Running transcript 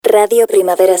Radio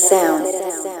Primavera Sound,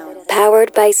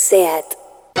 powered by SEAT.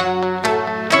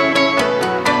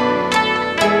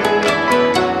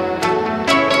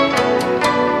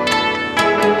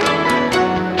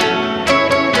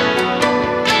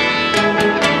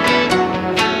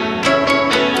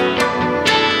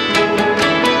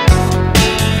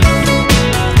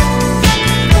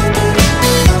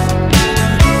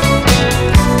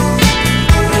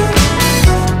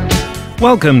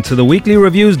 Welcome to the Weekly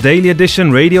Review's Daily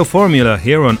Edition Radio Formula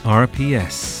here on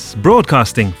RPS.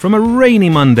 Broadcasting from a rainy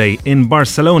Monday in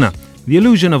Barcelona, the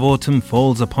illusion of autumn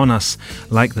falls upon us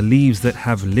like the leaves that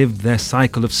have lived their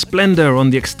cycle of splendour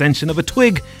on the extension of a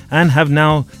twig and have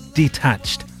now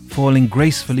detached, falling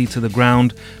gracefully to the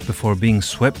ground before being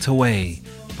swept away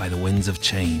by the winds of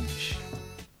change.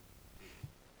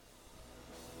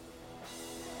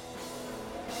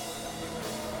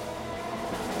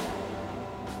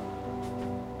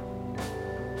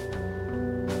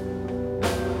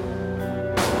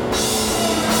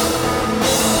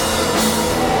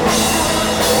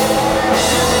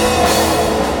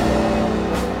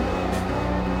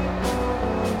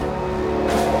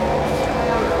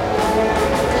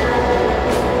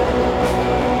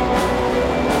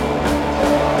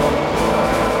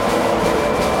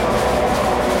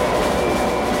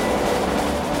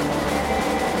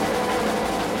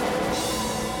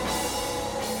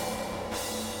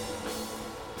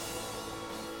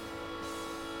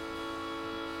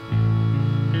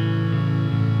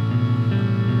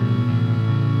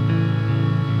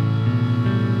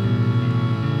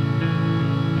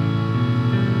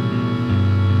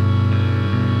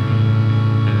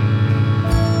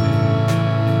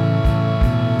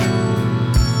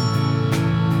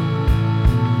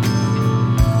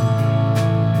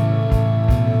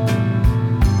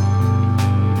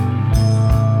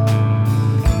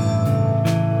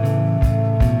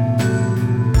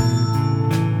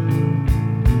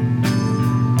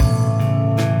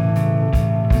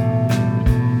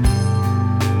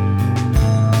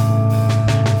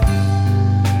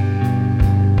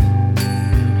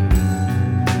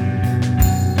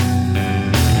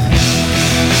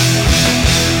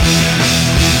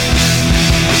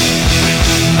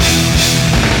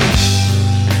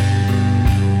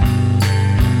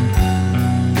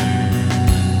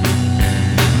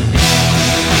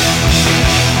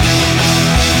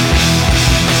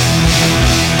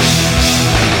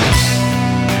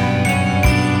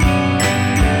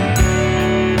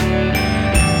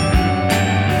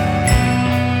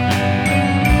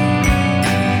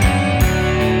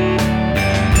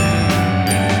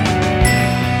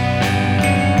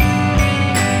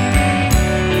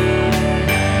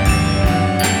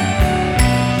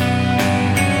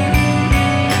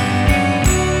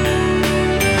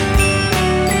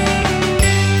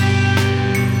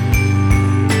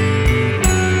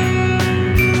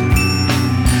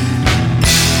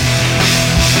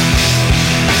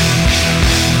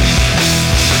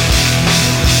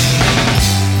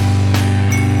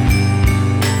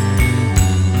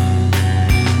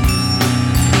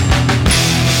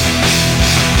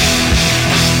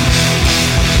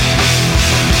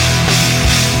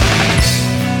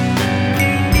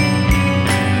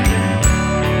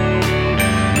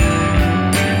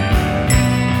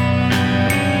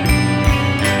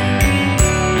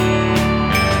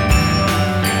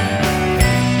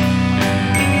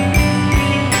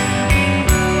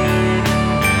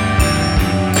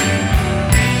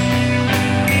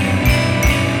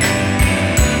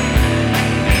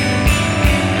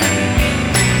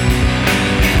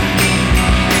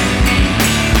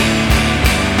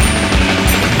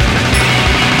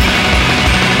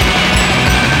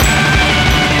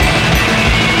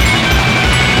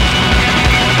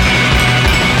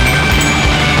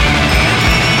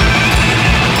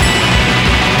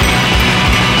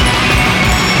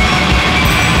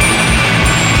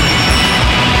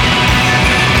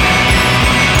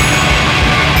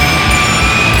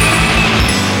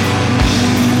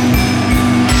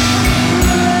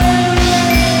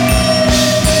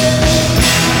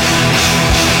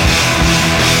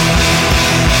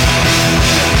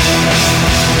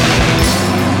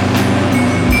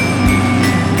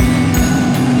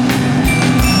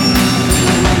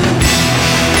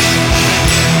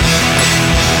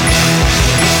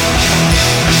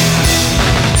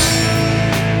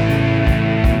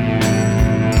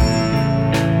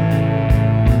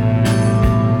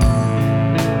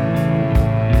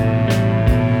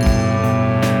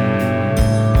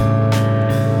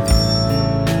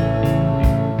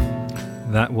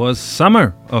 That was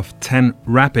Summer of 10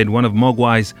 Rapid, one of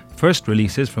Mogwai's first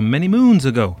releases from many moons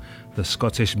ago. The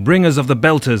Scottish Bringers of the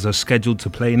Belters are scheduled to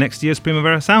play next year's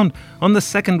Primavera Sound on the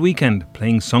second weekend,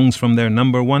 playing songs from their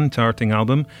 #1 charting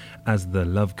album, As the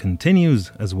Love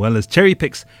Continues, as well as cherry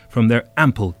picks from their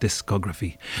ample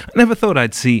discography. I never thought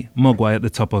I'd see Mogwai at the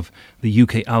top of the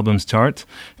UK albums charts.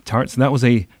 That was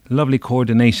a lovely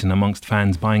coordination amongst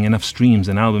fans buying enough streams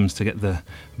and albums to get the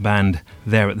band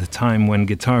there at the time when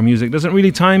guitar music doesn't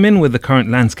really time in with the current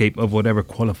landscape of whatever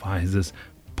qualifies as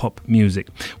pop music.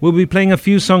 We'll be playing a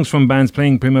few songs from bands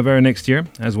playing Primavera next year,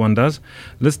 as one does.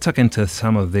 Let's tuck into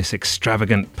some of this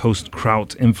extravagant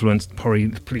post-kraut influenced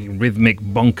pretty rhythmic,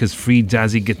 bonkers, free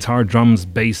jazzy guitar, drums,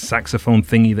 bass, saxophone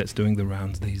thingy that's doing the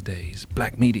rounds these days.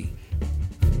 Black Midi.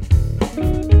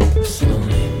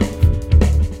 Slowly.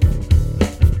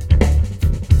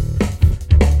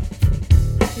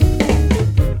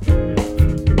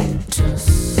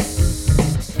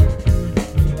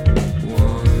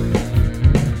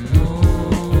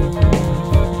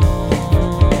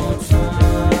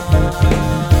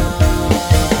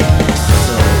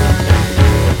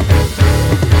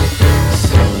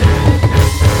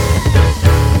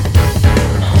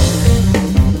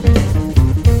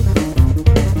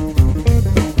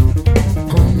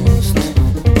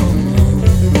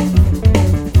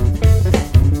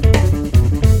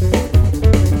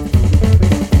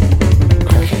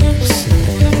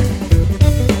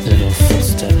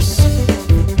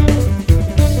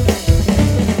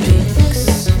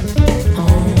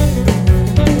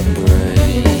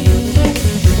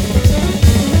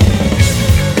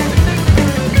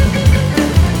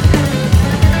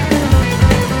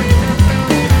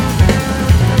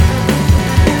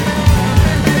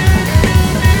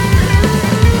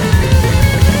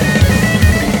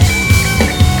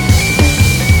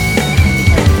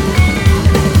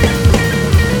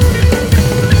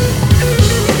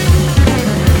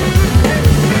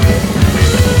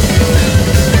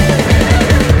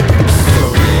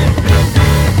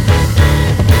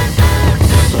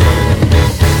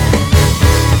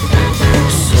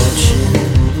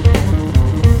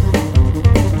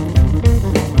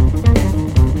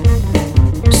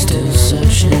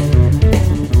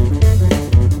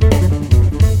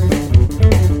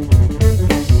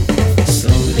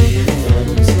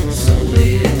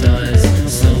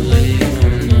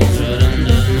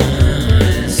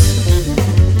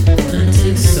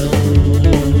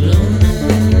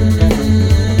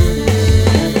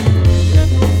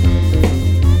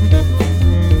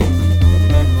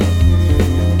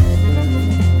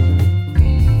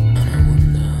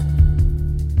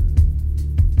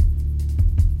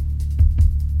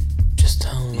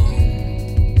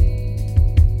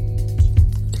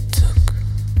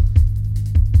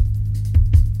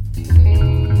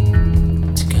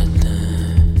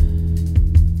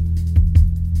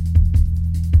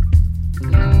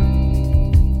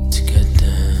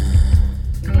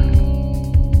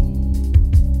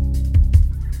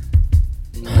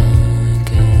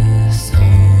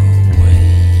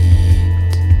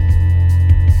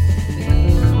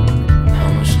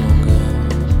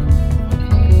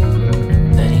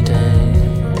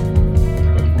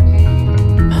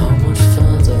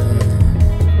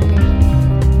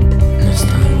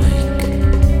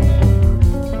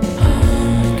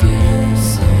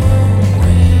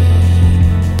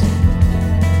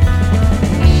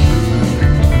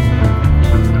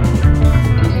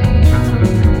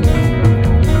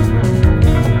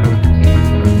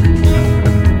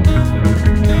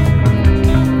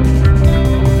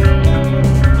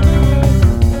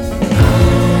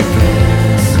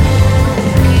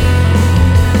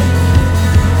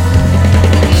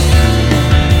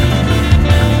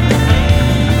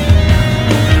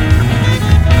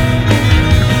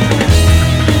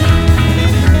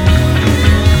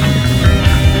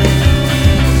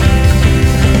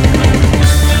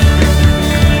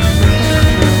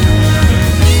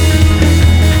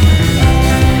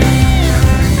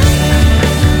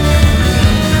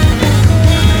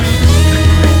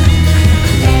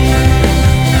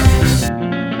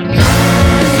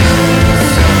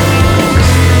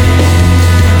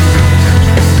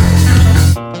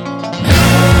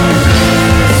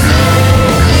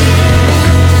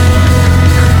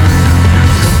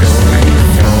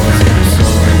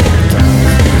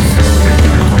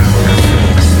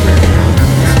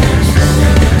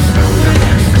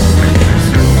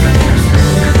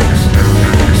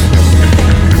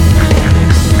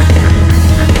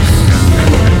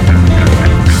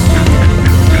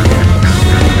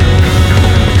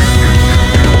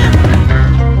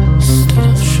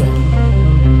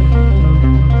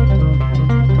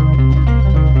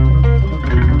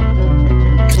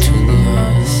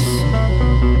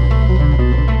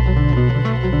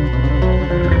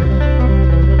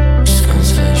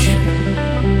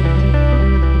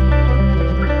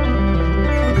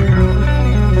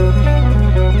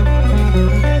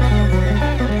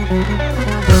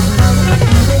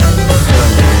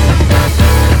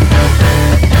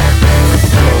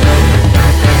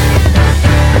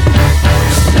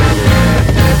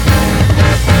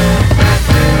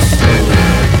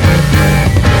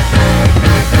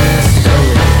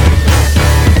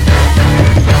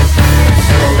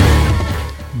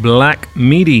 Black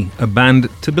Midi, a band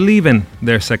to believe in.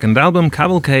 Their second album,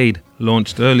 Cavalcade,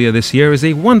 launched earlier this year, is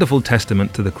a wonderful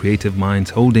testament to the creative minds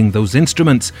holding those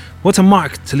instruments. What a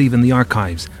mark to leave in the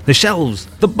archives. The shelves,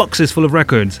 the boxes full of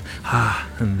records.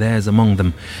 And theirs among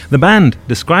them. The band,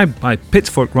 described by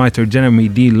Pitchfork writer Jeremy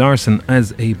D. Larson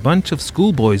as a bunch of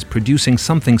schoolboys producing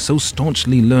something so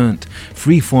staunchly learnt,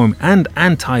 freeform and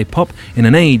anti-pop in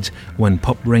an age when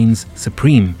pop reigns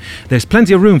supreme. There's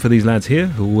plenty of room for these lads here,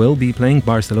 who will be playing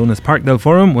Barcelona's Parc del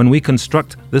Forum when we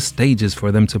construct the stages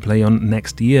for them to play on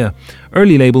next year.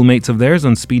 Early label mates of theirs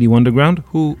on Speedy Wonderground,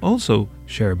 who also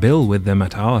share a bill with them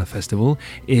at our festival,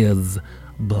 is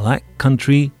Black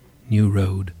Country New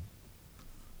Road.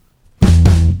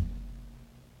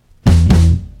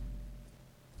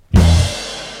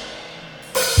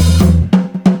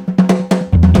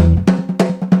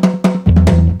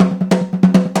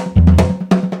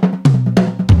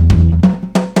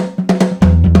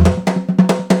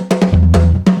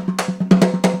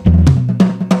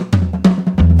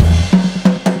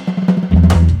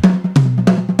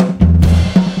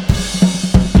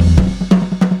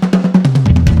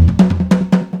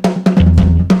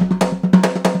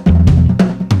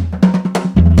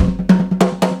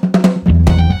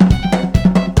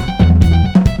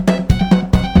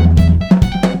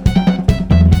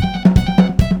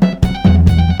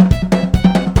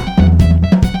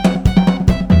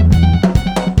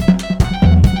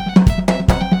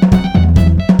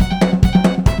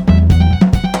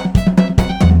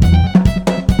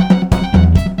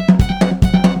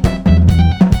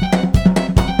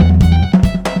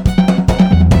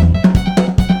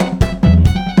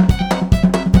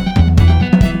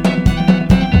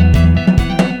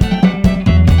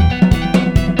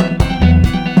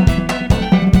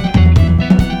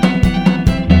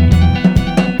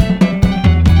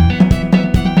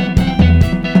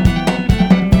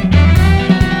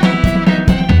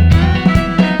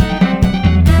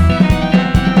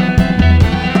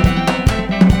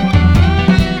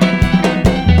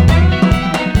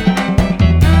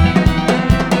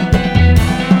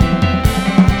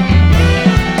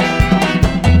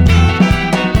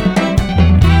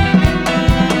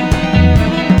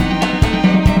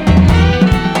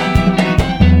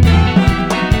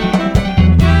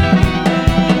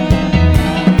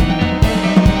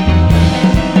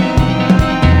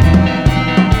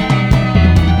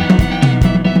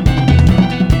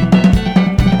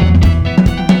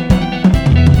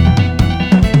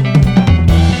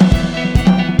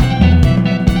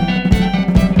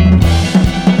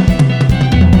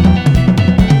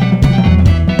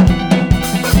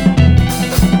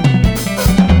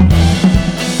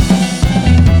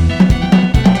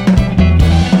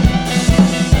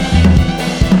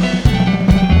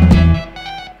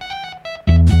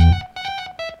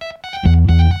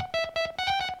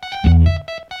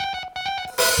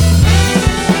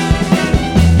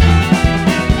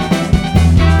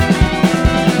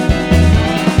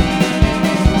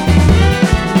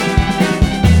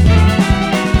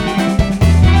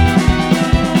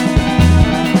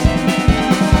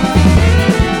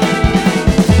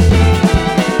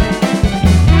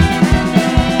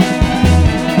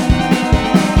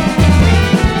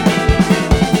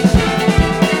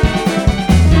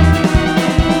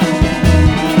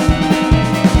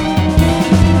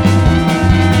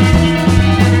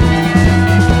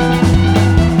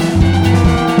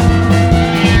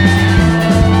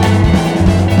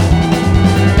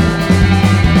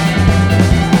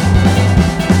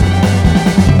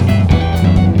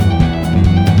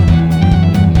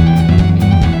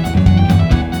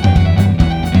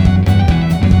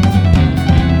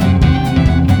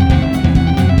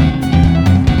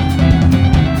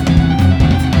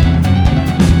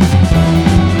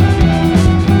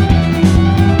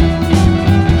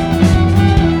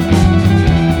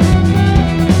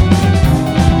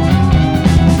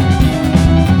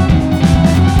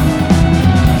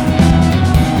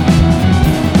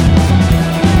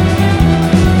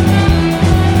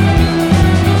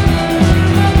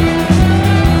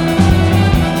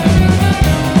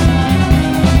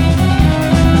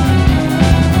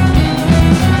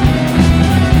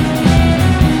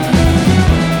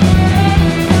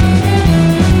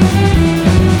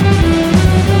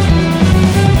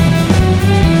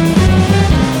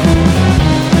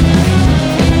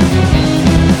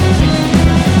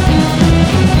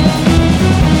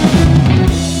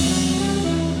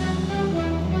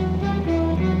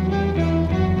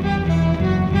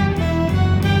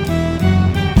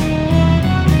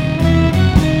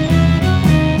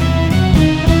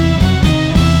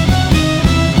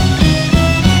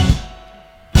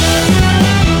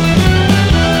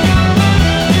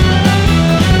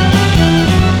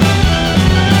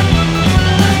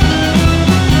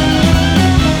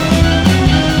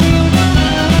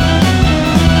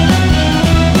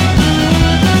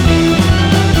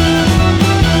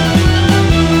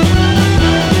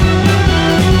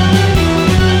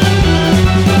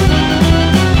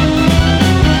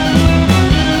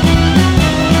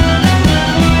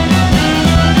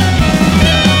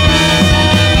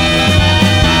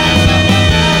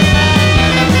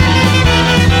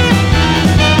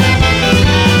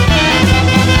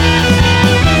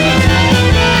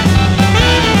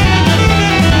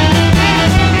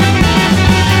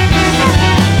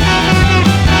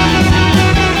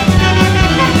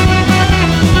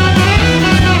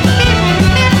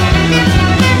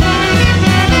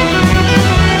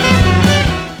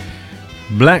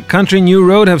 Black Country New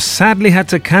Road have sadly had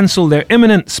to cancel their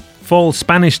imminent fall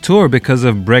Spanish tour because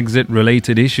of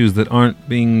Brexit-related issues that aren't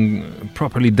being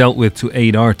properly dealt with to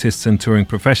aid artists and touring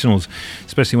professionals,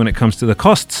 especially when it comes to the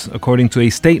costs. According to a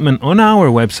statement on our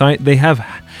website, they have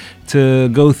to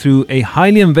go through a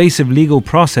highly invasive legal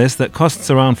process that costs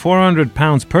around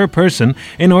 £400 per person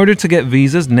in order to get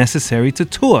visas necessary to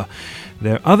tour.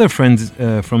 Their other friends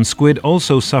from Squid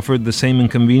also suffered the same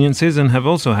inconveniences and have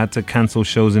also had to cancel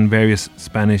shows in various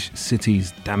Spanish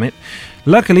cities. Damn it.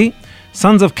 Luckily,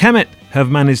 Sons of Kemet have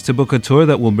managed to book a tour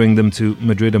that will bring them to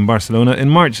Madrid and Barcelona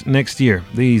in March next year.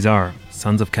 These are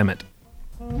Sons of Kemet.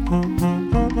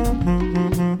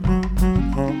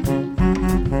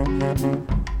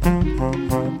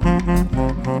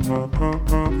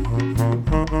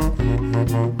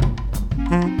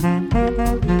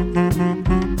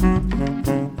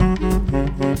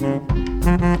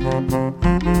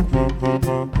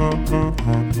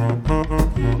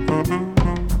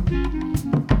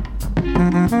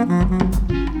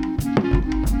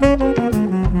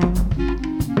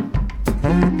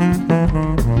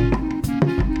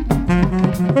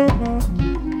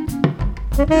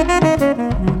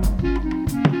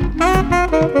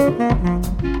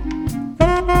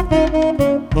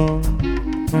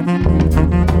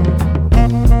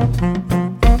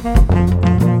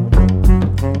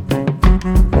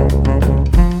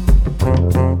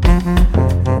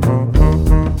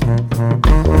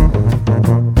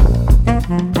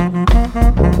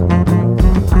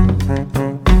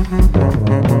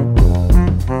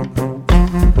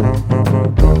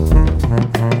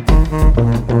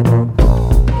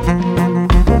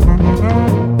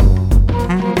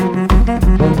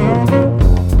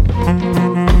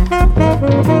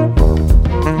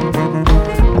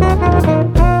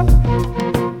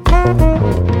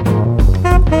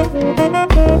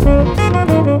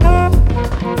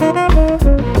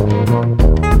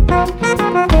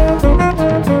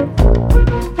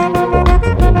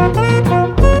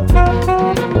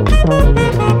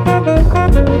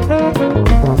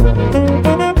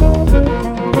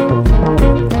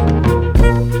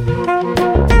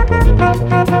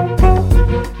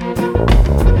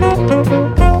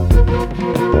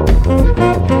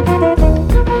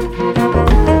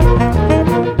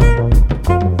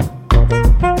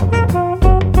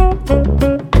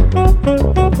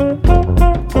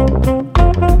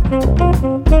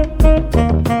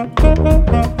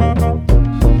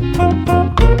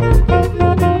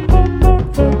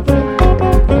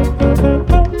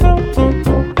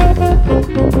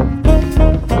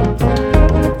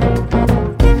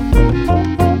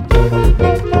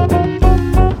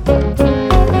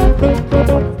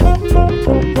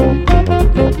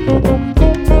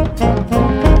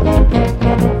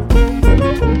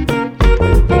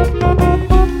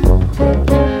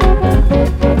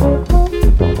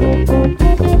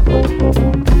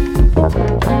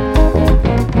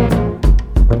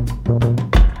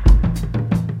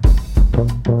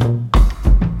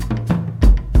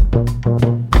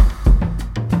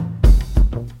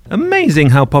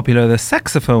 Amazing how popular the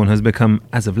saxophone has become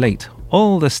as of late.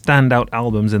 All the standout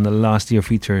albums in the last year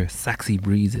feature saxy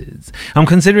breezes. I'm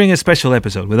considering a special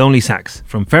episode with only sax,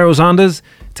 from Pharoah Sanders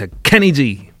to Kenny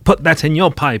G. Put that in your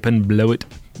pipe and blow it.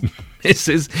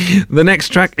 The next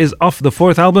track is off the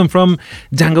fourth album from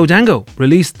Django Django,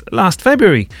 released last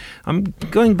February. I'm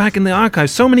going back in the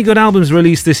archives. So many good albums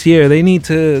released this year. They need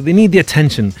the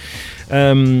attention.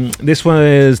 This one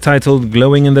is titled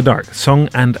Glowing in the Dark, song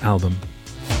and album.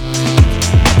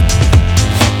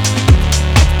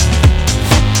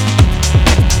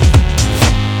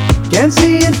 Can't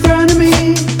see in front of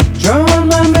me, drawing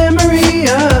my memory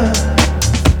up.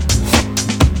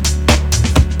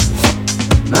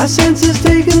 My senses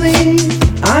taking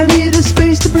leave, I need a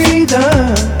space to breathe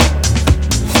up.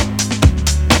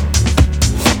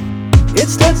 It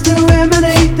starts to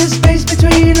emanate, the space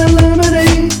between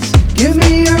illuminates. Give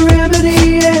me a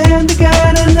remedy, a hand to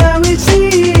guide, and now we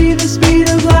see the speed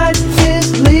of light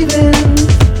is leaving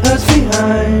us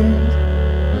behind.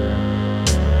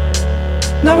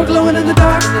 Now we're glowing in the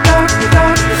dark, the dark, the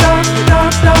dark, the dark, the dark,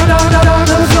 dark, dark, dark, dark.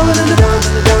 Now we're glowing in the dark,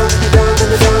 the dark, the dark, the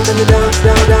dark, the dark,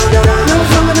 dark, dark, dark. Now we're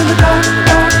glowing in the dark, the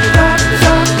dark, the dark, the dark, the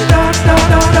dark, dark,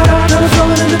 dark, dark. Now we're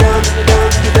glowing in the dark, the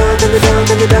dark, the dark, the dark,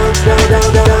 the dark, dark, dark,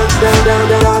 dark, dark,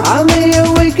 dark. I lay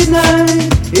awake at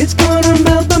night, it's gonna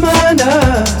melt my mind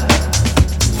up.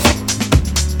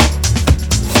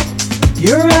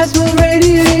 Your eyes will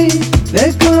radiate,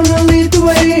 they're gonna lead the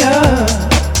way up.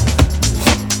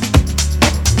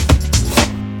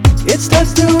 It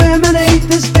starts to emanate,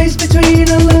 the space between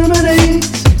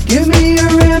illuminates. Give me a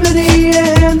remedy,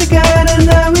 a hand to guide, and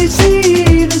now we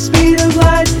see the speed of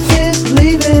light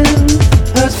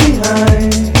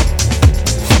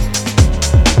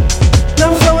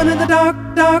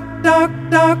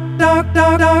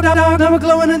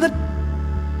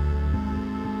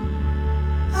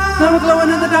Now we're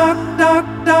glowing in the dark, dark,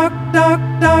 dark, dark,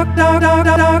 dark, dark, dark,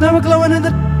 dark. Now we're glowing in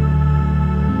the.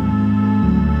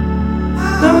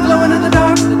 Now we're glowing in the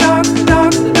dark, dark,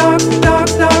 dark, dark,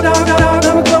 dark, dark, dark, dark.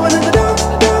 Now we're glowing in the dark,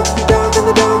 dark, dark, in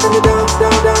the dark, in the dark,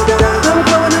 dark, dark, dark. Now we're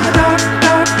glowing in the dark,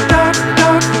 dark, dark,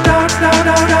 dark, dark,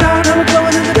 dark, dark, dark. Now we're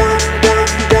glowing in the dark,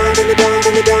 dark, dark, in the dark,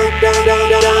 in the dark, dark,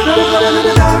 dark, dark. Now we're glowing in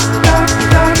the dark, dark,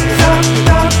 dark, dark,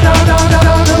 dark, dark, dark,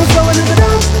 dark. Now we're glowing in the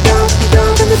dark, dark,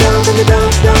 dark, in the dark, in the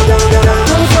dark, dark, dark,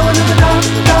 dark. Now we're glowing in the dark,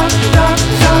 dark, dark,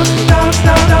 dark, dark,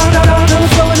 dark, dark, dark. Now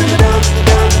we're glowing in the dark,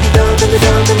 dark, dark, in the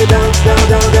dark, in the dark, dark,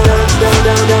 dark, dark, dark,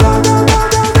 dark, dark.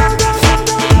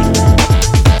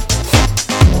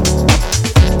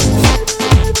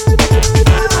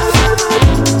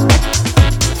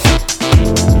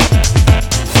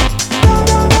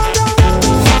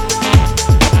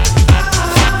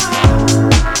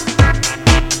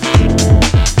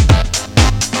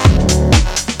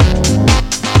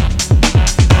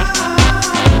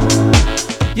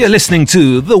 You're listening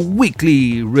to the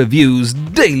Weekly Reviews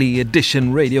Daily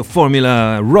Edition Radio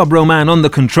Formula. Rob Roman on the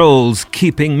controls,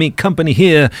 keeping me company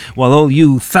here while all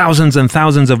you thousands and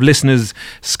thousands of listeners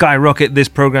skyrocket this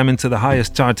program into the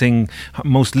highest charting,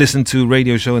 most listened to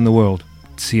radio show in the world.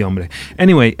 Sí, hombre.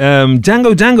 Anyway,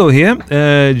 Django here.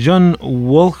 John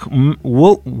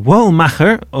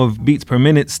Wollmacher of Beats Per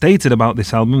Minute stated about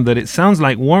this album that it sounds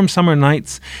like warm summer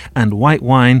nights and white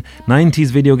wine,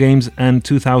 90s video games and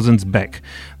 2000s Beck.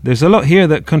 There's a lot here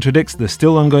that contradicts the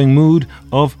still ongoing mood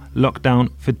of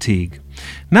lockdown fatigue.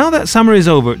 Now that summer is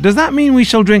over, does that mean we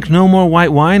shall drink no more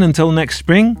white wine until next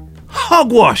spring?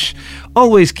 Hogwash!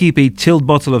 Always keep a chilled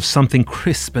bottle of something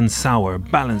crisp and sour,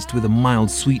 balanced with a mild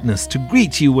sweetness to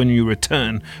greet you when you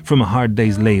return from a hard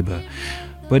day's labour.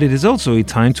 But it is also a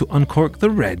time to uncork the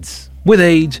reds. With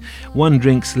age, one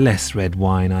drinks less red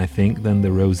wine, I think, than the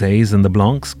rosés and the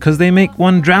blancs, because they make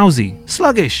one drowsy,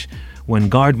 sluggish, when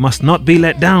guard must not be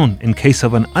let down in case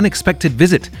of an unexpected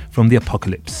visit from the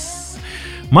apocalypse.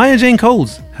 Maya Jane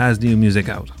Coles has new music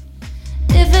out.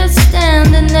 If it's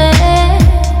standing there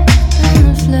in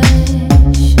the flesh,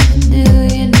 do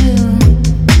you do?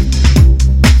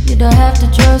 You don't have to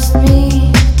trust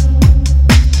me.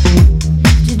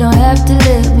 You don't have to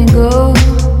let me go.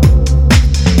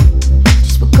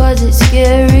 Just because it's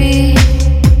scary.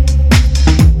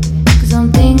 'Cause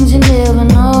some things you never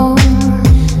know.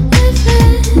 If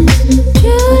it's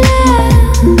true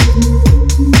love,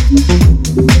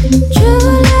 true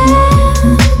love,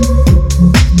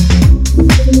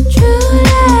 true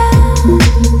love,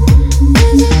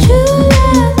 is it true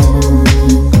love to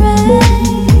the grave?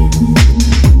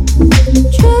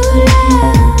 True love,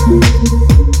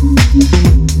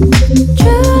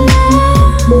 true love,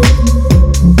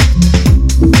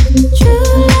 true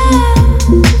love,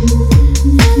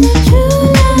 is it true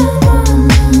love on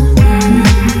the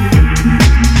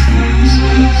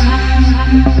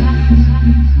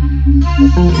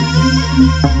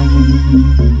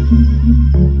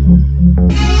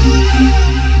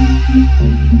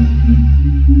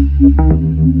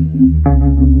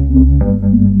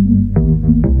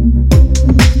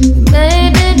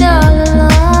Maybe all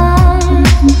alone,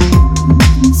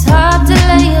 it's hard to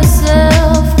let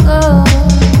yourself go.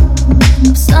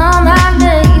 I've somehow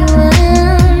let you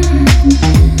in.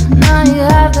 Now you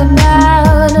have the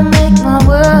power to make my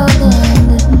world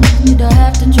end. You don't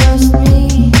have to trust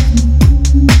me.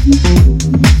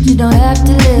 You don't have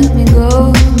to let me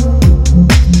go.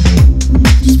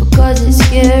 Just because it's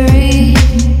scary.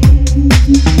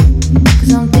 'Cause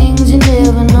some things you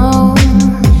never know.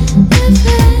 If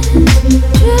it's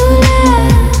true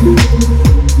love,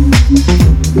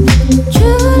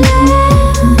 true love,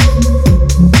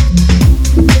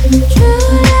 true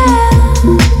love,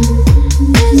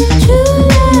 is it true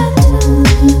love to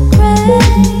the grave?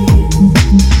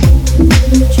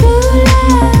 True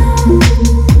love,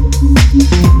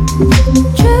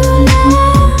 true love, true love,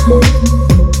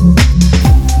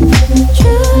 is it true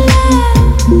love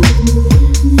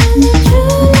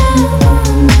on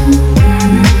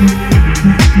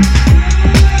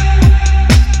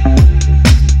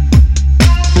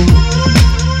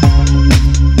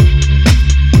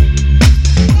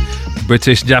the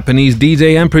British-Japanese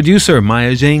DJ and producer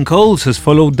Maya Jane Coles has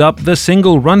followed up the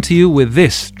single Run To You with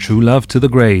this, True Love to the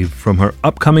Grave, from her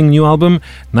upcoming new album,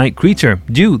 Night Creature,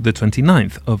 due the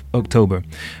 29th of October.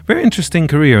 Very interesting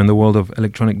career in the world of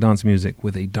electronic dance music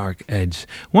with a dark edge.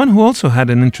 One who also had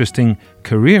an interesting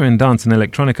career in dance and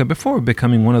electronica before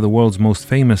becoming one of the world's most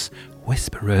famous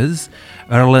whisperers.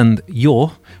 Erlend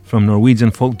Jo from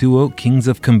Norwegian folk duo Kings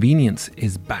of Convenience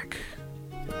is back.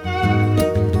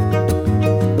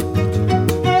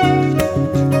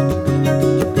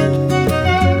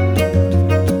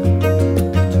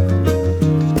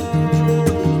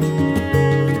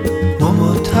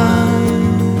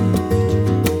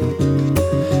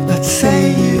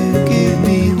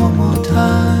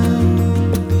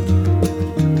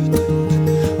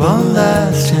 one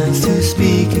last chance to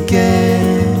speak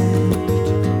again.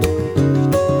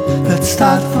 Let's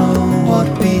start from what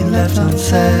we left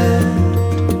unsaid.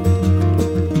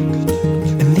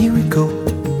 And here we go,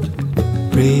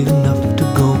 brave enough to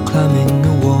go climbing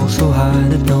a wall so high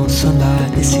that no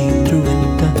sunlight is seen through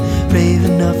winter. Brave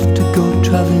enough to go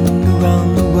traveling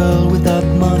around the world without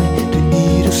money to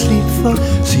eat or sleep for.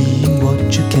 Seeing what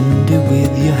you can do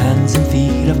with your hands and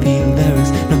feet, I feel there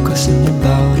is no question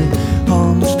about it.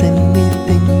 Almost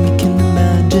anything you can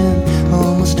imagine,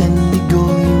 almost any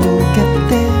goal you will get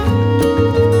there.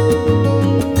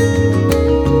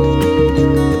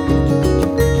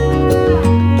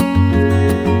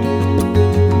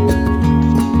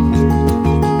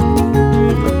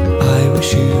 I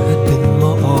wish you had been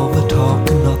more of a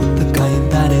talker, not the kind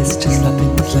that is just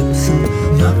slapping his lips, and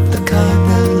not the kind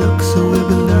that looks so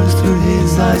bewildered through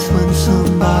his eyes when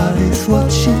somebody's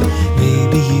watching.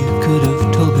 Maybe you could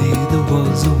have told me there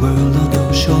was a world on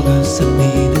your shoulders that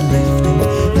needed lifting.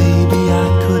 Maybe I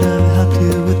could have helped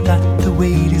you with that. The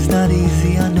weight is not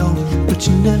easy, I know, but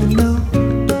you never know.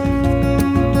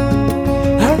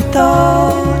 I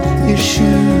thought your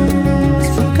shoes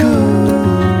were good.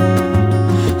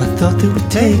 I thought they would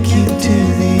take you to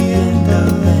the end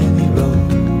of any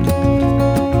road.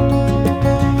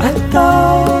 I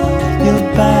thought your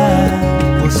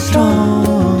back was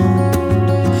strong,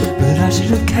 but I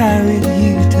should have carried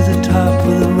you to the top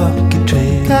of the rocket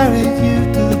train. Carried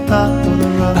you to the top of the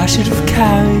rocket. I should have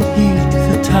carried you to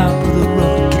the top of the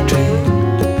rocket train.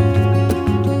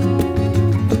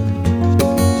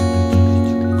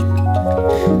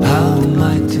 How am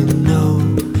I to know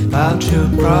about your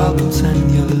problems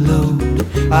and your load?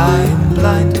 I am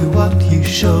blind to what you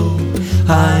show.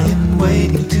 I am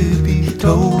waiting to be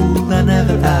told. I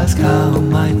never ask how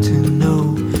am I to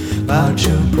know about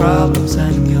your problems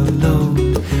and your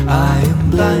load. I am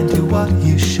blind to what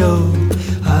you show.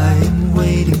 I am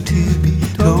waiting to be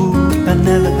told. I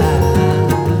never ask.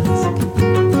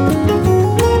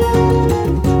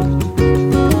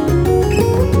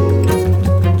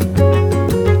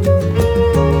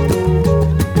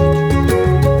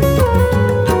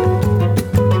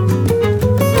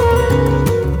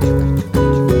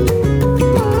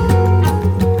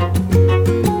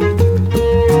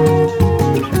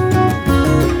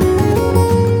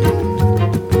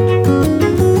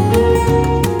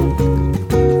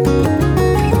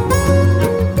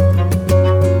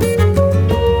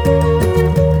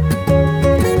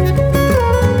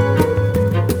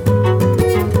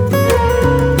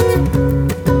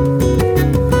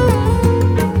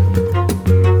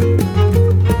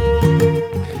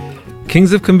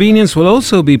 Kings of Convenience will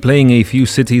also be playing a few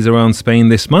cities around Spain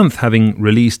this month, having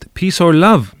released Peace or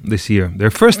Love this year, their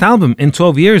first album in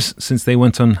 12 years since they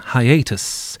went on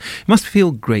hiatus. It must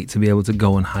feel great to be able to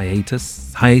go on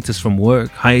hiatus from work,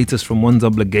 hiatus from one's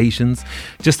obligations,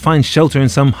 just find shelter in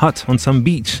some hut on some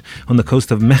beach on the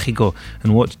coast of Mexico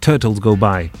and watch turtles go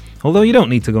by. Although you don't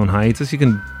need to go on hiatus, you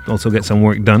can also get some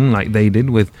work done like they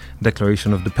did with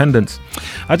Declaration of Dependence.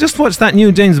 I just watched that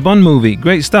new James Bond movie,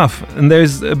 great stuff, and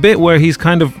there's a bit where he's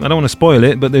kind of, I don't want to spoil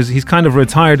it, but he's kind of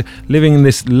retired, living in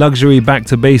this luxury back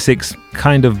to basics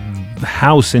kind of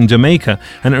house in Jamaica,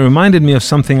 and it reminded me of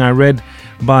something I read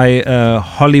by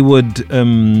Hollywood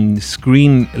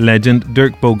screen legend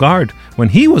Dirk Bogarde when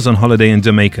he was on holiday in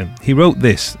Jamaica. He wrote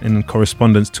this in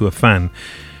correspondence to a fan.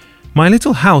 My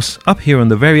little house up here on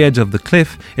the very edge of the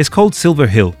cliff is called Silver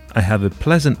Hill. I have a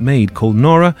pleasant maid called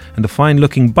Nora and a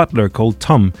fine-looking butler called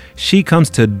Tom. She comes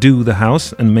to do the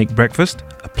house and make breakfast,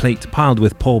 a plate piled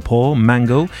with pawpaw,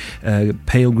 mango,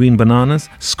 pale green bananas,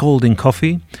 scalding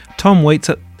coffee. Tom waits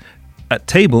at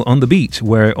table on the beach,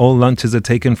 where all lunches are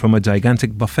taken from a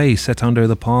gigantic buffet set under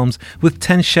the palms with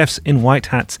 10 chefs in white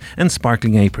hats and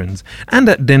sparkling aprons, and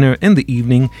at dinner in the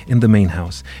evening in the main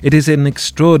house. It is an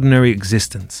extraordinary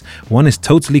existence. One is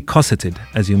totally cosseted,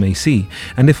 as you may see,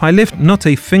 and if I lift not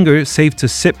a finger save to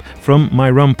sip from my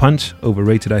rum punch,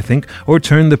 overrated I think, or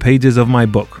turn the pages of my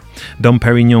book. Dom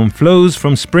Perignon flows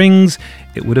from springs,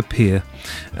 it would seem,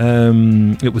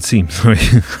 and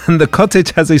the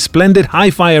cottage has a splendid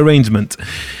hi-fi arrangement,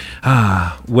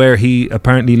 where he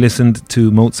apparently listened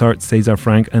to Mozart, César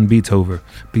Franck and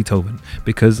Beethoven,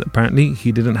 because apparently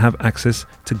he didn't have access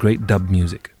to great dub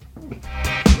music.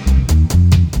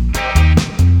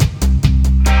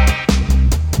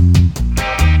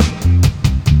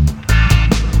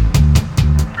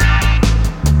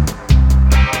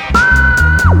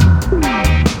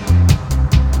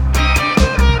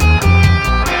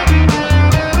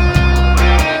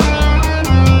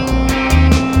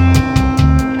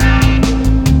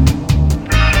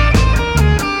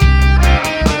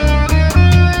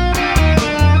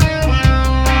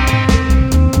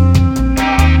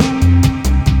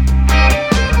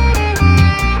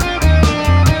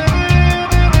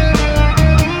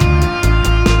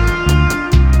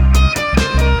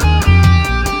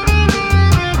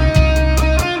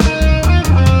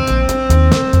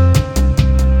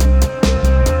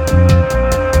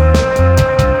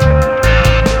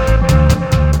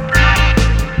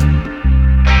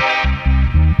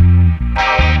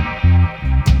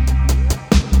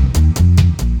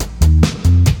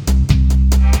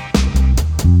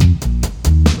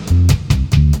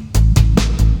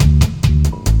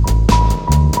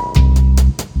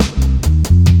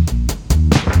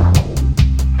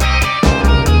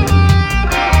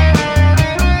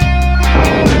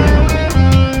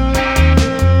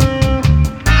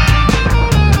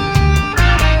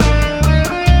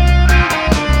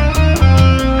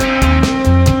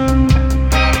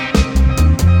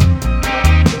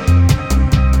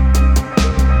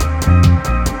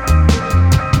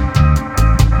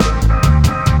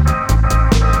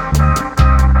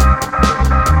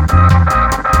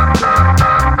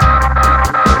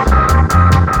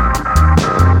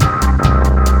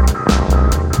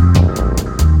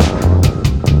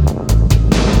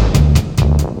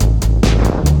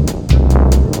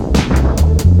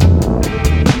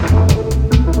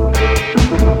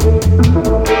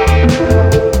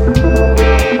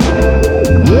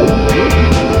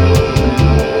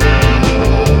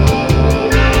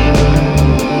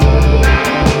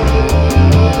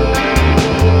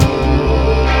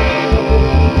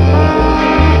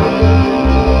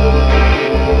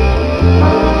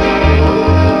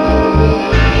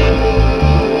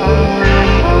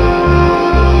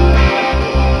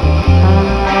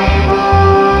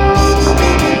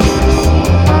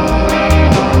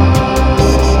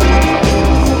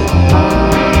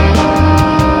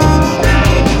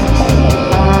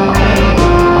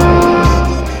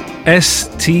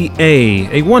 STA,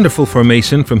 a wonderful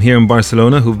formation from here in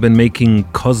Barcelona who've been making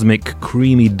cosmic,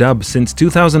 creamy dub since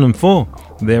 2004.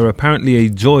 They're apparently a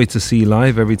joy to see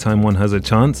live every time one has a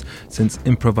chance, since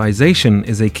improvisation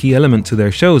is a key element to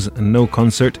their shows and no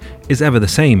concert is ever the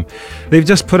same. They've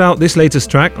just put out this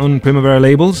latest track on Primavera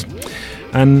labels,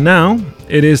 and now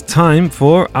it is time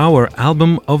for our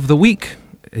album of the week,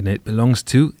 and it belongs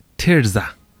to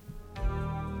Tirza.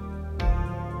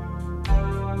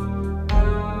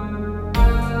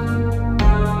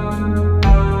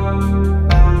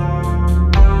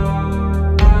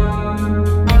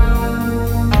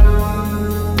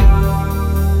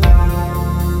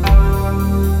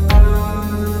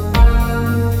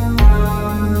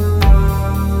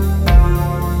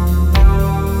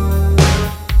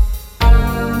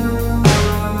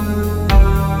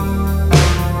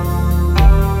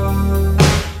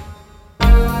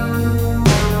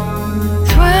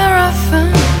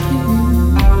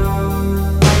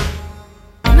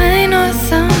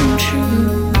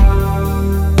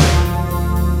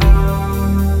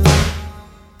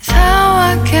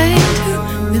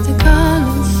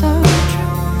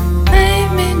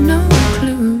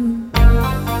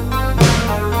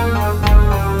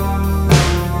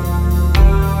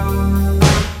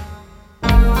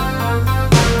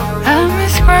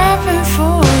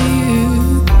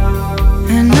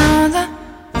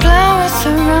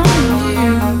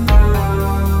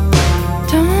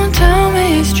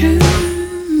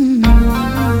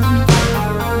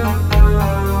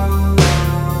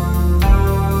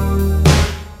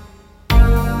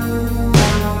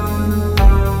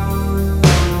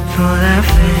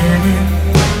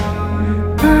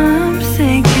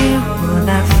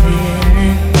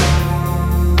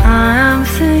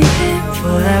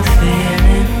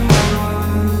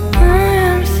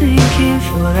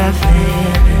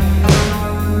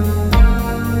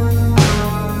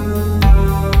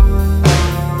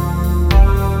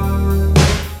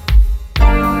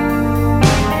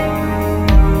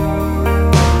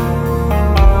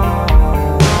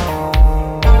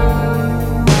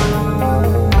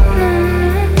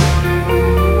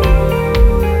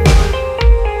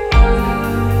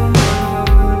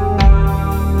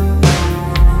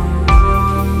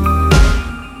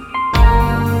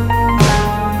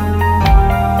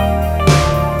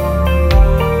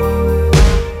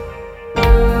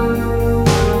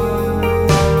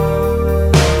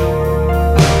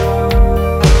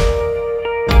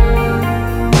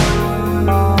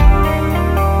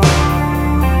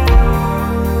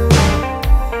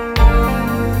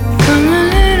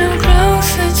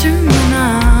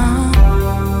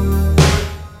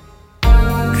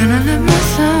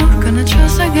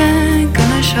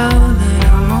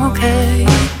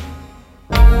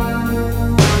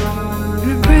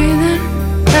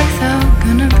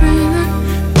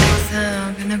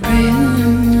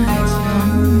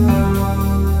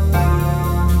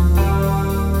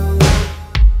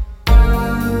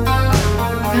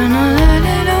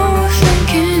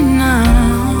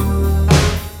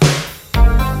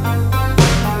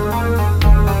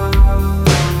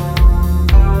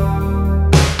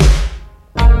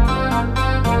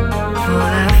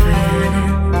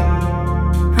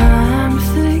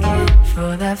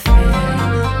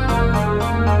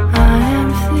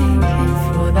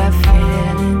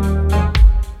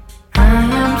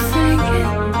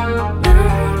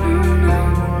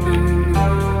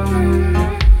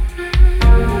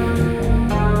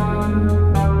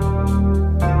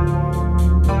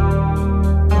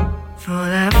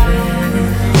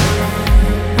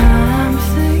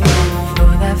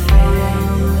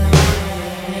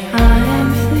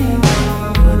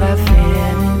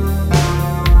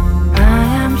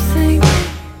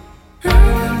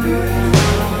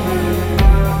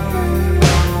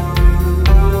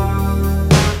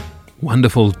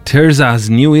 Wonderful. Tirza's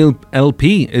new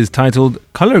LP is titled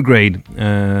Color Grade,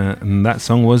 and that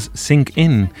song was Sink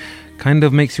In. Kind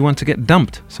of makes you want to get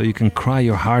dumped, so you can cry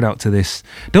your heart out to this.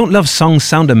 Don't love songs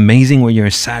sound amazing when you're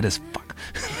sad as fuck?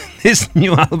 This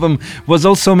new album was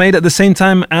also made at the same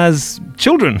time as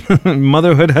Children.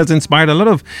 Motherhood has inspired a lot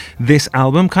of this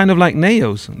album, kind of like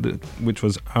Neo's, which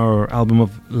was our album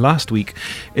of last week.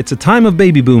 It's a time of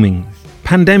baby booming.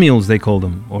 Pandemials, they call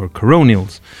them, or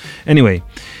coronials. Anyway,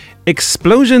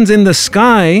 Explosions in the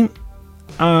Sky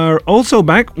are also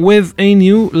back with a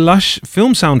new Lush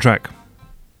film soundtrack.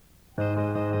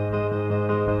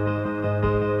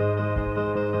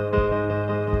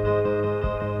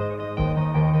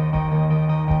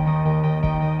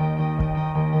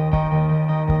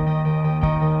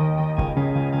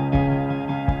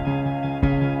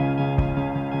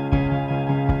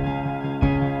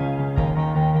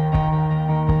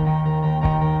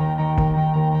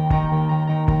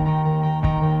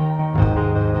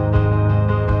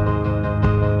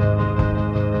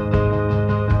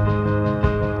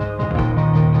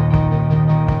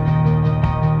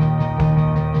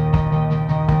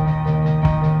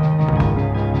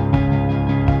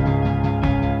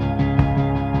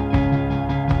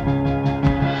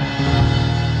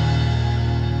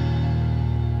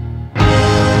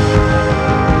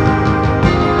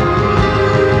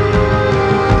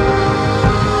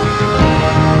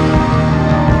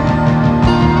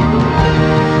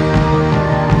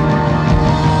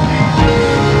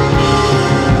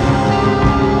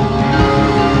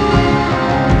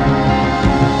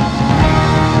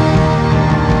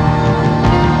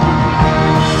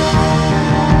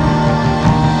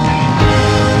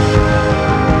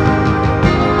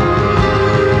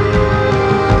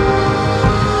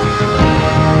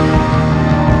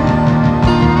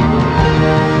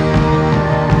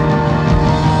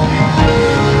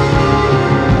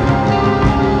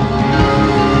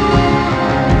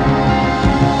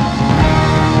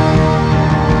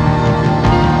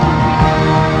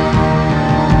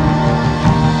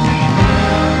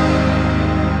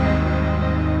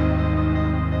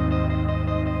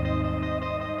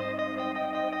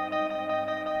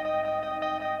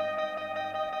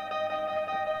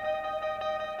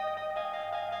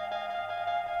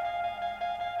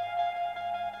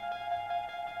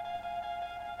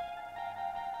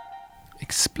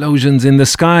 Explosions in the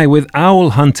Sky with Owl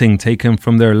Hunting, taken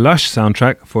from their lush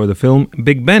soundtrack for the film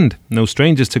Big Bend. No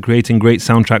strangers to creating great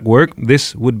soundtrack work.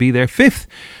 This would be their 5th.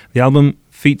 The album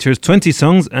features 20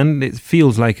 songs and it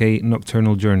feels like a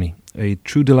nocturnal journey. A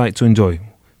true delight to enjoy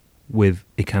with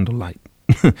a candlelight.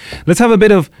 Let's have a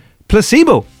bit of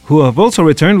Placebo, who have also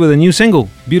returned with a new single,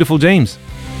 Beautiful James.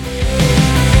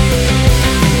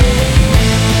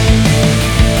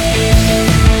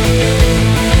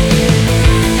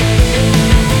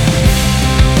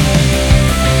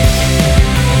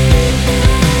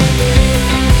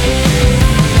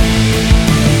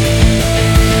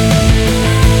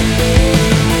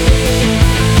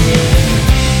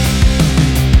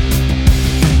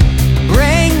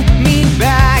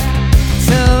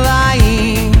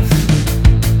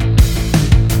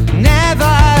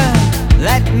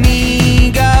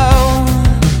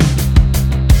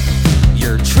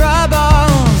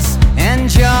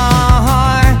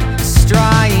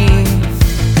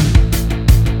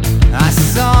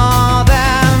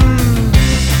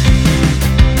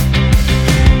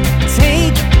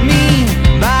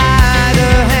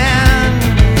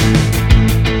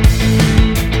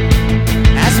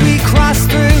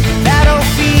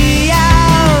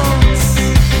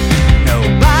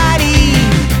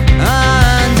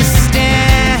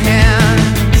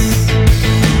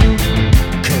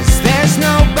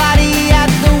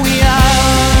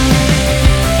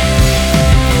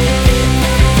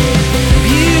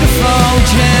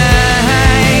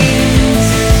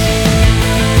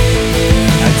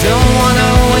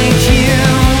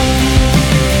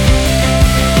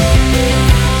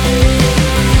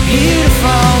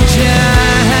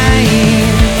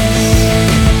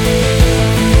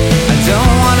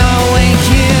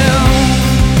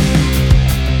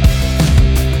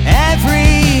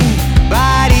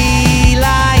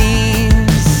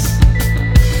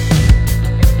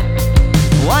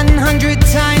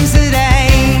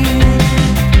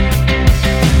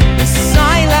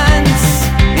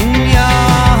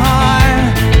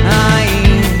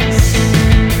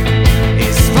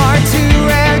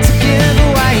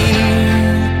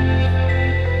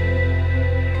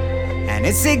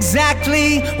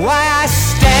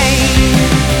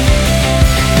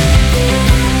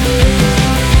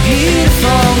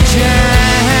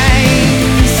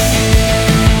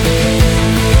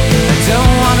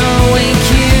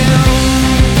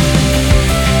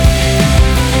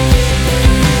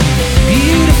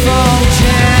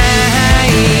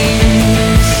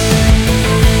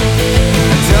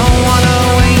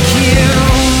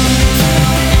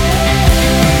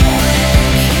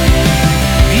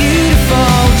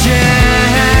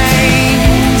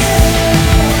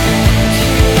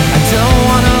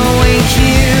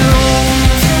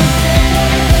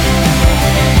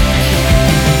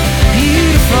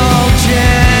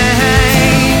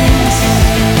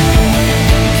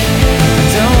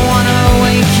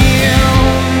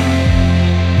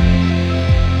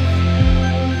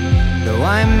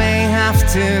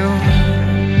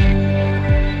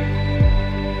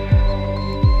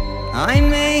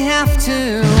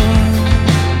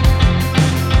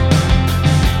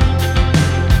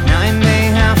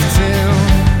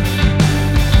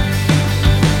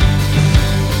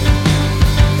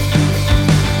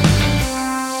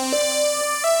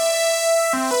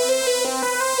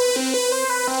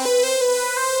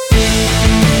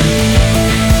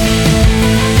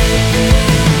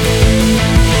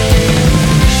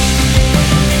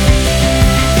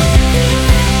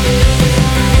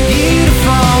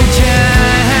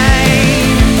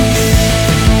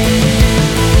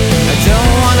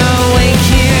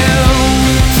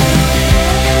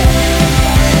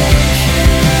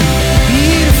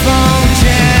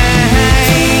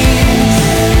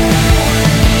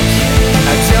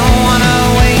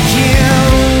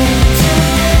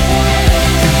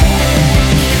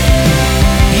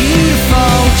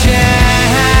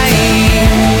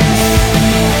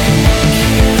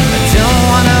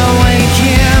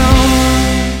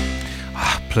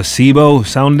 Placebo,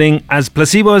 sounding as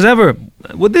placebo as ever.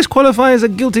 Would this qualify as a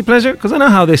guilty pleasure? Because I know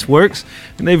how this works.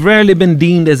 And they've rarely been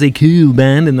deemed as a cool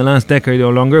band in the last decade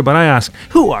or longer. But I ask,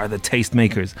 who are the taste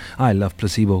makers? I love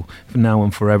Placebo for now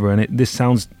and forever. And this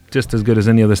sounds just as good as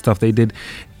any other stuff they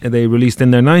released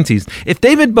in their 90s. If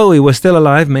David Bowie was still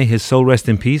alive, may his soul rest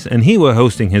in peace, and he were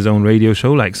hosting his own radio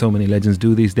show like so many legends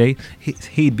do these days,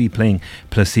 he'd be playing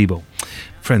Placebo.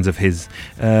 Friends of his.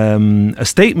 A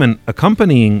statement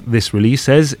accompanying this release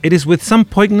says, "It is with some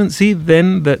poignancy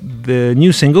then that the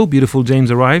new single, Beautiful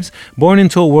James, arrives, born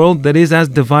into a world that is as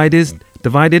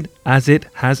divided as it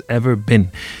has ever been.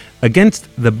 Against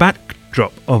the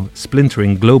backdrop of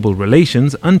splintering global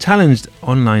relations, unchallenged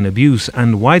online abuse,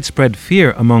 and widespread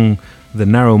fear among the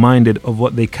narrow-minded of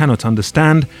what they cannot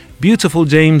understand, Beautiful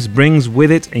James brings with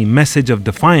it a message of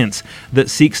defiance that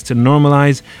seeks to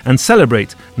normalize and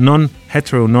celebrate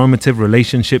non-heteronormative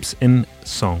relationships in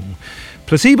song.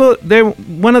 Placebo, they're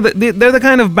the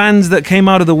kind of bands that came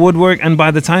out of the woodwork, and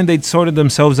by the time they'd sorted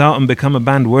themselves out and become a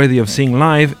band worthy of seeing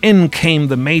live, in came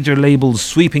the major labels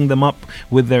sweeping them up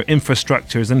with their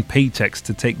infrastructures and paychecks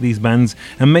to take these bands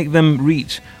and make them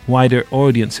reach wider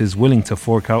audiences willing to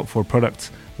fork out for products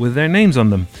with their names on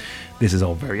them. This is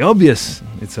all very obvious.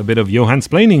 It's a bit of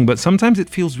Johannsplaining, but sometimes it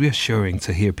feels reassuring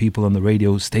to hear people on the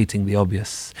radio stating the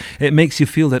obvious. It makes you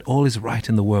feel that all is right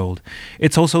in the world.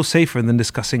 It's also safer than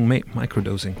discussing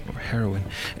microdosing or heroin.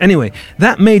 Anyway,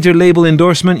 that major label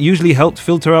endorsement usually helped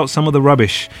filter out some of the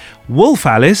rubbish. Wolf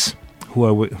Alice,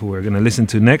 who we're going to listen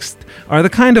to next, are the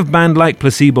kind of band like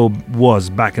Placebo was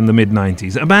back in the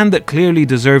mid-90s. A band that clearly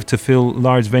deserved to fill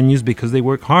large venues because they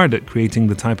work hard at creating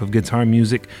the type of guitar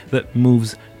music that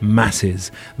moves masses.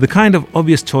 The kind of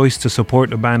obvious choice to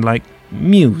support a band like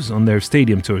Muse on their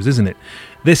stadium tours, isn't it?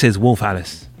 This is Wolf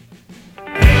Alice.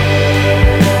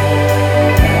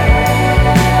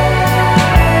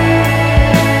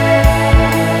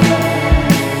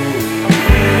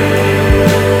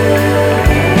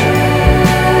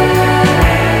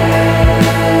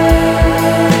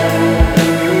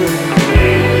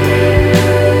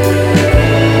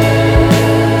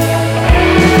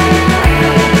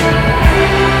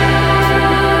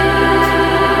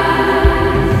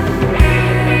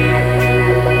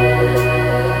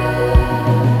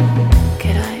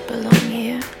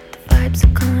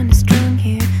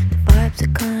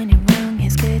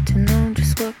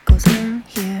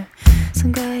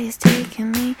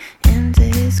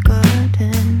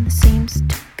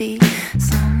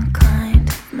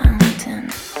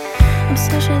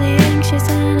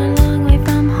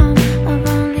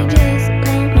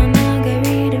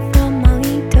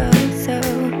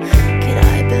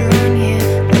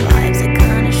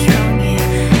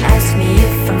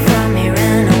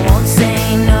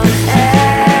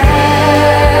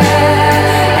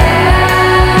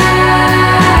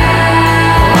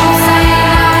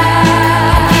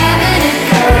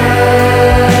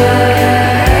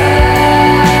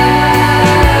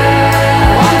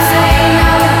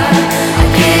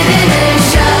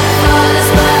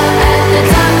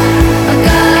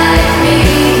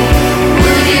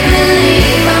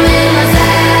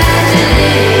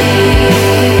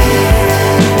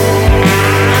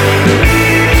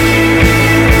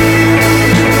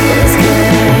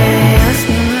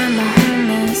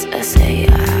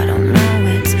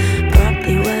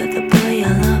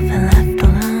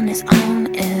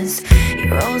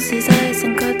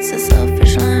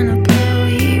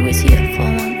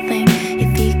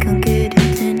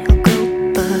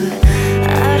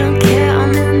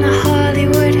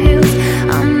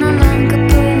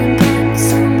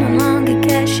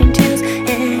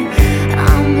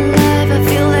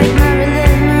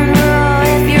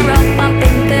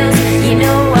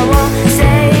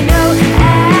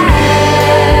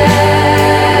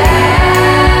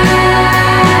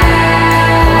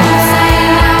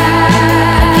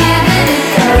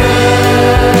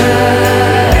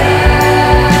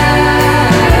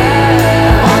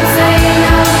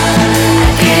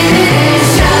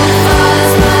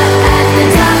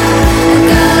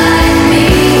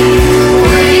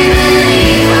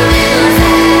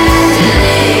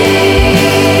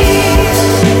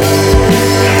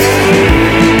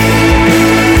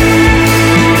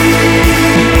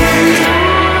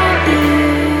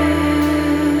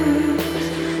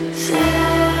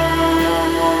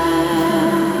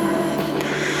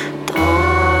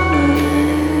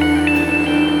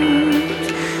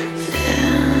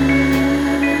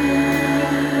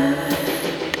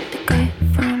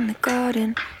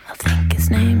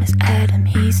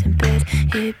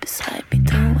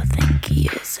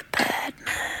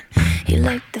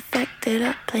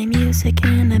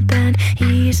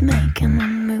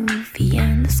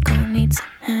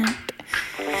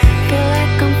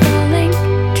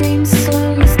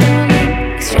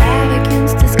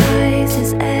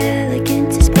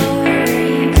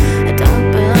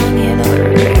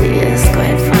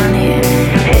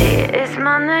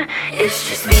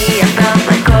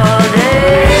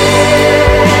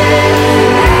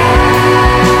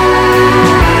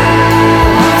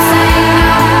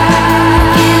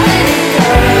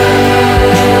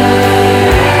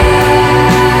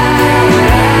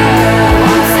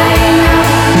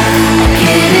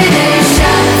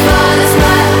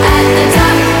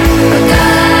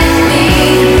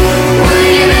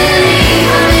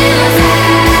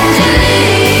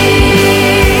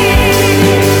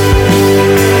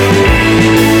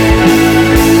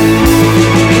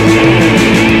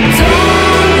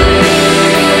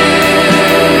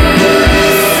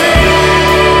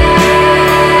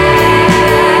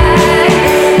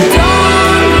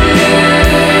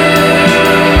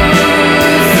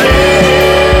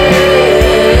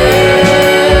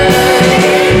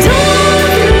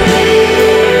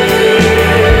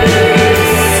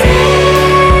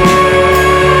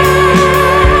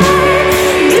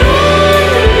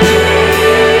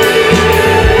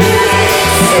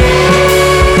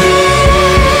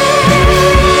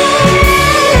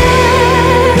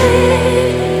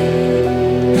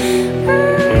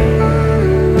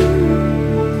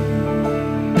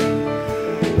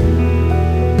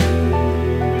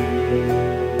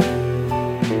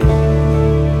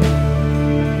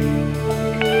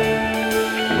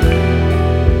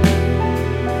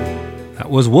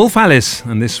 was Wolf Alice,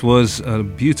 and this was a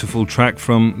beautiful track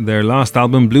from their last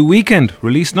album, Blue Weekend,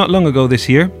 released not long ago this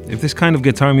year. If this kind of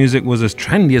guitar music was as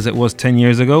trendy as it was 10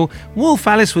 years ago, Wolf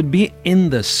Alice would be in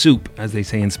the soup, as they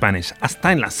say in Spanish, hasta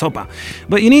en la sopa.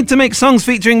 But you need to make songs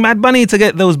featuring Mad Bunny to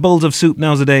get those bowls of soup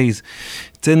nowadays.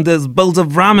 It's in those bowls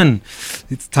of ramen.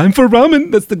 It's time for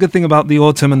ramen. That's the good thing about the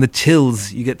autumn and the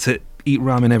chills. You get to eat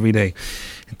ramen every day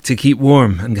to keep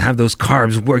warm and have those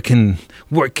carbs working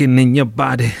in your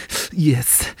body.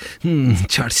 Yes,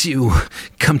 char siu,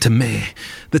 come to me.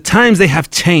 The times, they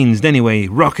have changed anyway.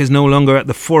 Rock is no longer at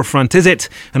the forefront, is it?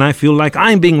 And I feel like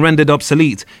I'm being rendered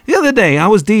obsolete. The other day, I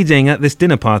was DJing at this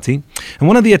dinner party, and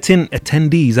one of the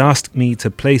attendees asked me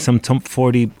to play some Top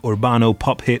 40 Urbano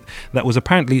pop hit that was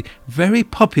apparently very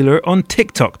popular on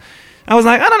TikTok. I was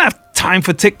like, I don't have time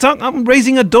for TikTok. I'm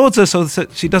raising a daughter so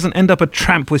that she doesn't end up a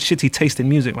tramp with shitty taste in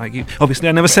music like you. Obviously,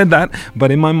 I never said that,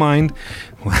 but in my mind,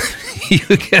 well, you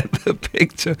get the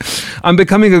picture. I'm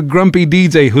becoming a grumpy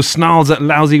DJ who snarls at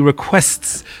lousy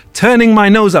requests, turning my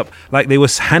nose up like they were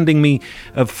handing me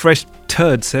a fresh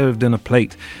turd served in a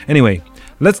plate. Anyway,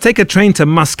 let's take a train to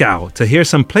Moscow to hear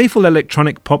some playful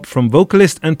electronic pop from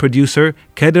vocalist and producer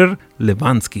Kedr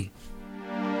Livansky.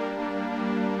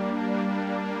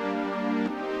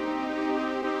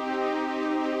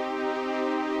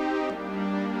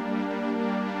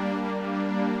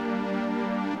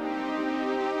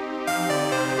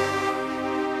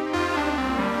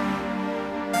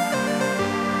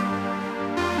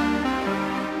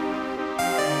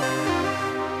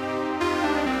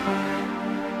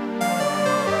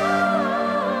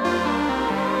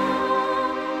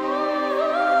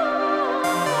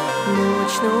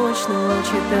 Ночь,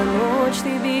 это ночь,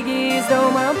 ты беги из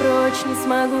дома прочь, не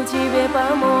смогу тебе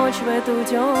помочь в эту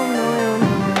темную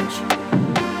ночь.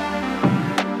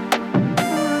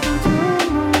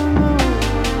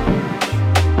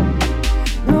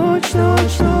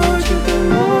 Ночь, это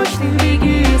ночь, ты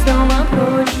беги из дома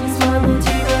прочь, не смогу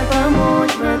тебе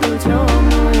помочь в эту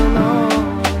темную ночь.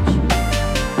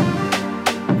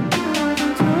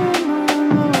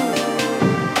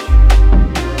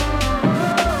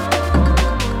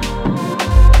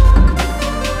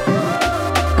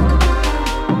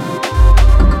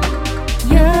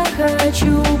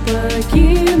 Хочу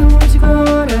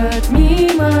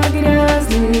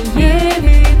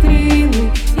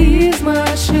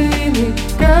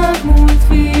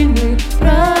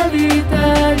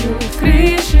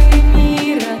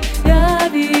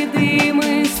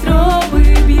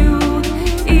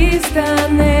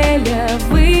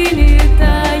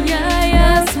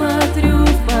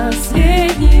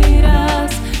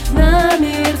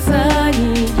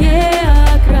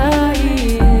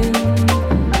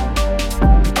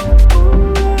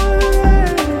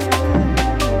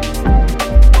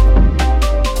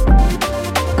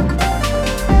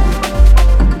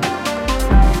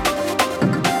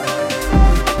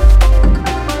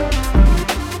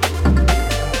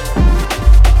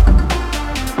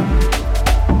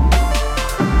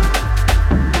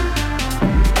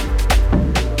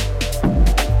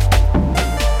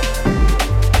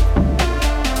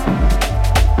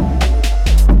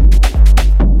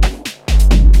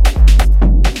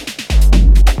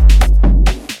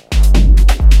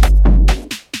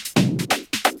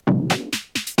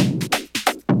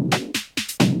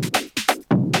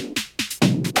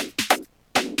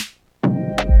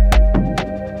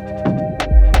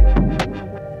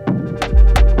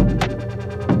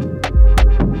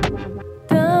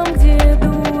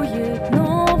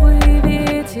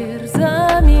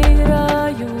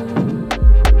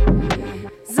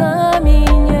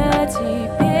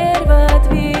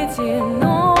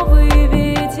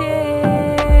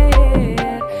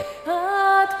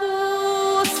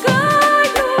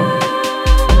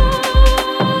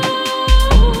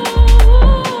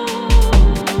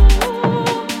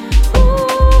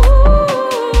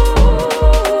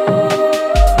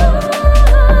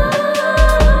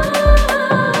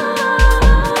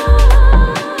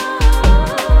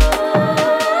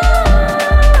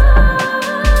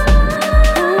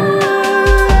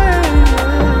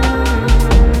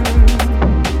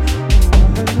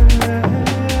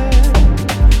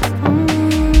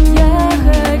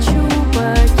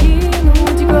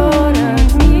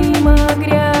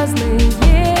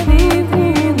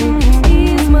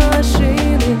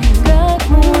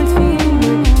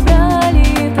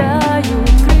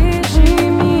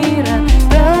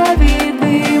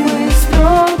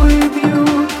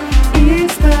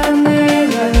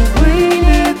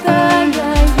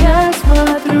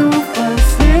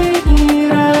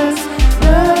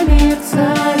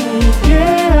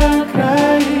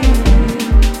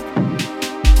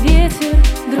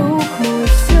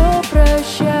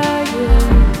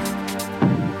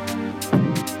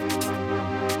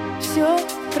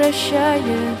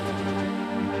прощает.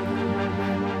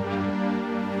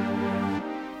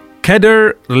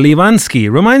 Kedar Livansky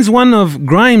reminds one of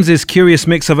Grimes' curious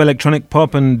mix of electronic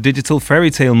pop and digital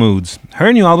fairy tale moods.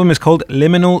 Her new album is called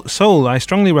Liminal Soul. I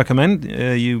strongly recommend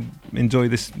you enjoy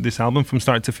this album from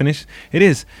start to finish. It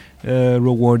is a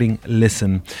rewarding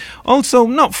listen. Also,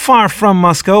 not far from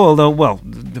Moscow, although, well,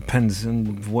 depends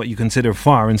on what you consider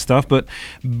far and stuff, but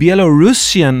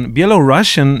Belarusian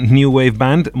new wave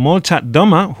band Molchat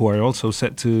Doma, who are also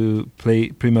set to play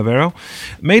Primavera,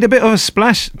 made a bit of a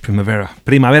splash.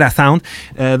 Primavera sound.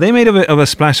 They made a bit of a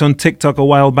splash on TikTok a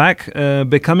while back,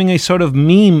 becoming a sort of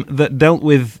meme that dealt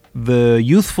with the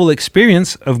youthful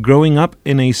experience of growing up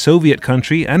in a Soviet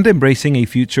country and embracing a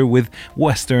future with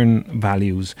Western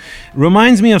values.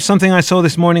 Reminds me of something I saw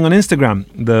this morning on Instagram,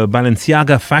 the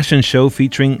Balenciaga fashion show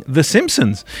featuring The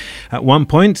Simpsons. At one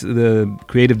point, the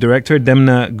creative director,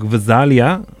 Demna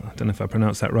Gvasalia, I don't know if I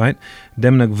pronounced that right,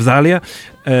 Demna Gvasalia,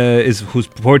 who's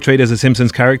portrayed as a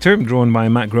Simpsons character, drawn by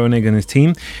Matt Groening and his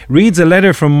team, reads a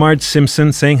letter from Marge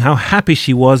Simpson saying how happy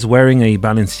she was wearing a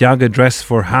Balenciaga dress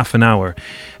for half an hour.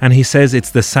 And he says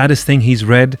it's the saddest thing he's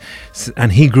read,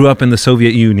 and he grew up in the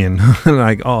Soviet Union.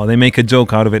 Like, oh, they make a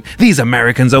joke out of it. These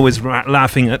Americans always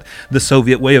laughing at the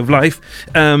Soviet way of life.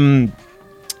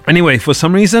 Anyway, for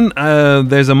some reason,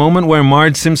 there's a moment where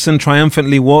Marge Simpson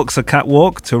triumphantly walks a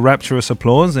catwalk to rapturous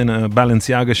applause in a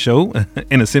Balenciaga show,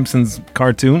 in a Simpsons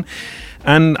cartoon.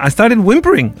 And I started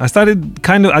whimpering. I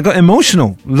got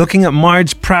emotional looking at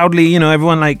Marge proudly,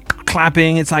 everyone like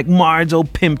clapping. It's like Marge all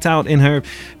pimped out in her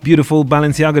beautiful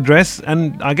Balenciaga dress.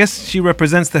 And I guess she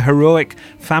represents the heroic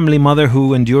family mother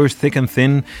who endures thick and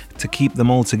thin to keep them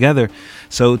all together.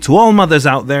 So to all mothers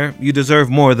out there, you deserve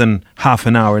more than half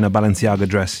an hour in a Balenciaga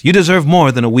dress. You deserve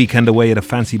more than a weekend away at a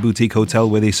fancy boutique hotel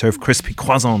where they serve crispy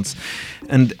croissants.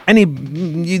 And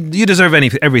you deserve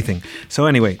everything. So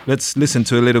anyway, let's listen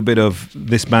to a little bit of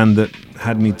this band that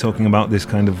had me talking about this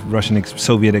kind of Russian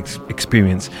Soviet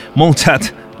experience.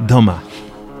 Molchat Doma.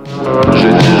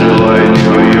 Жить тяжело и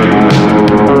неуютно,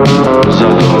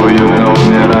 зато уютно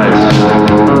умирать.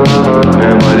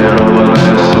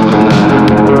 Эмалированное судно,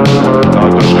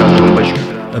 окружка тумбочка.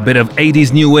 A bit of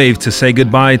 80s new wave to say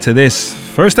goodbye to this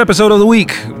first episode of the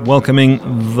week, welcoming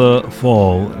the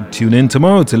fall. Tune in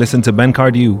tomorrow to listen to Ben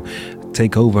Cardew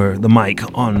take over the mic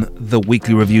on the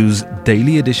Weekly Review's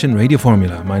Daily Edition Radio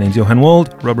Formula. My name's Johan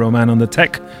Wald, Rob Roman on the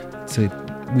tech. So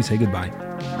we say goodbye.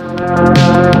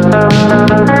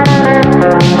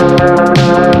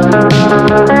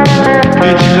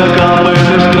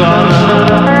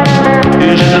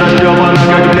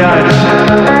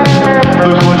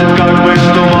 Выходит как бы из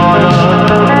тумана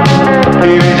и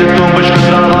видит тумбочку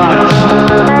кровать.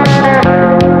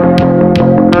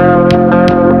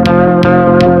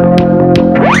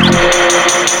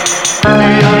 И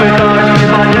я пытаюсь не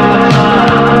бояться,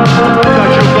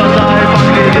 хочу в глаза и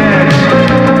поглядеть,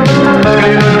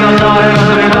 взглянуть в глаза и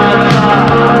разрыдаться,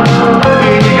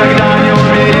 и никогда не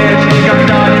умереть,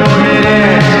 никогда не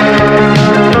умереть,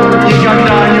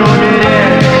 никогда не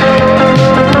умереть,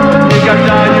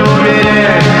 никогда не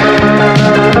умереть.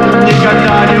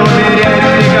 Никогда не умереть,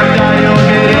 никогда не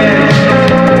умереть.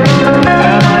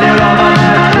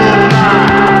 Эмалированное судно,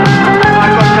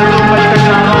 окошко, тумбочка,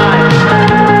 кровать.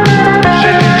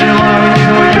 Жить тяжело и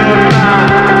неуютно,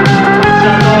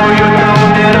 зато уютно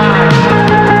умирать.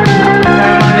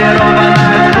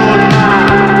 Эмалированное судно,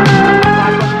 окошко,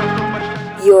 тумбочка.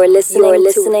 You're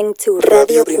listening to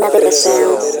Radio Primavera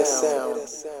Sound.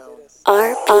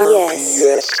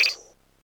 RPS.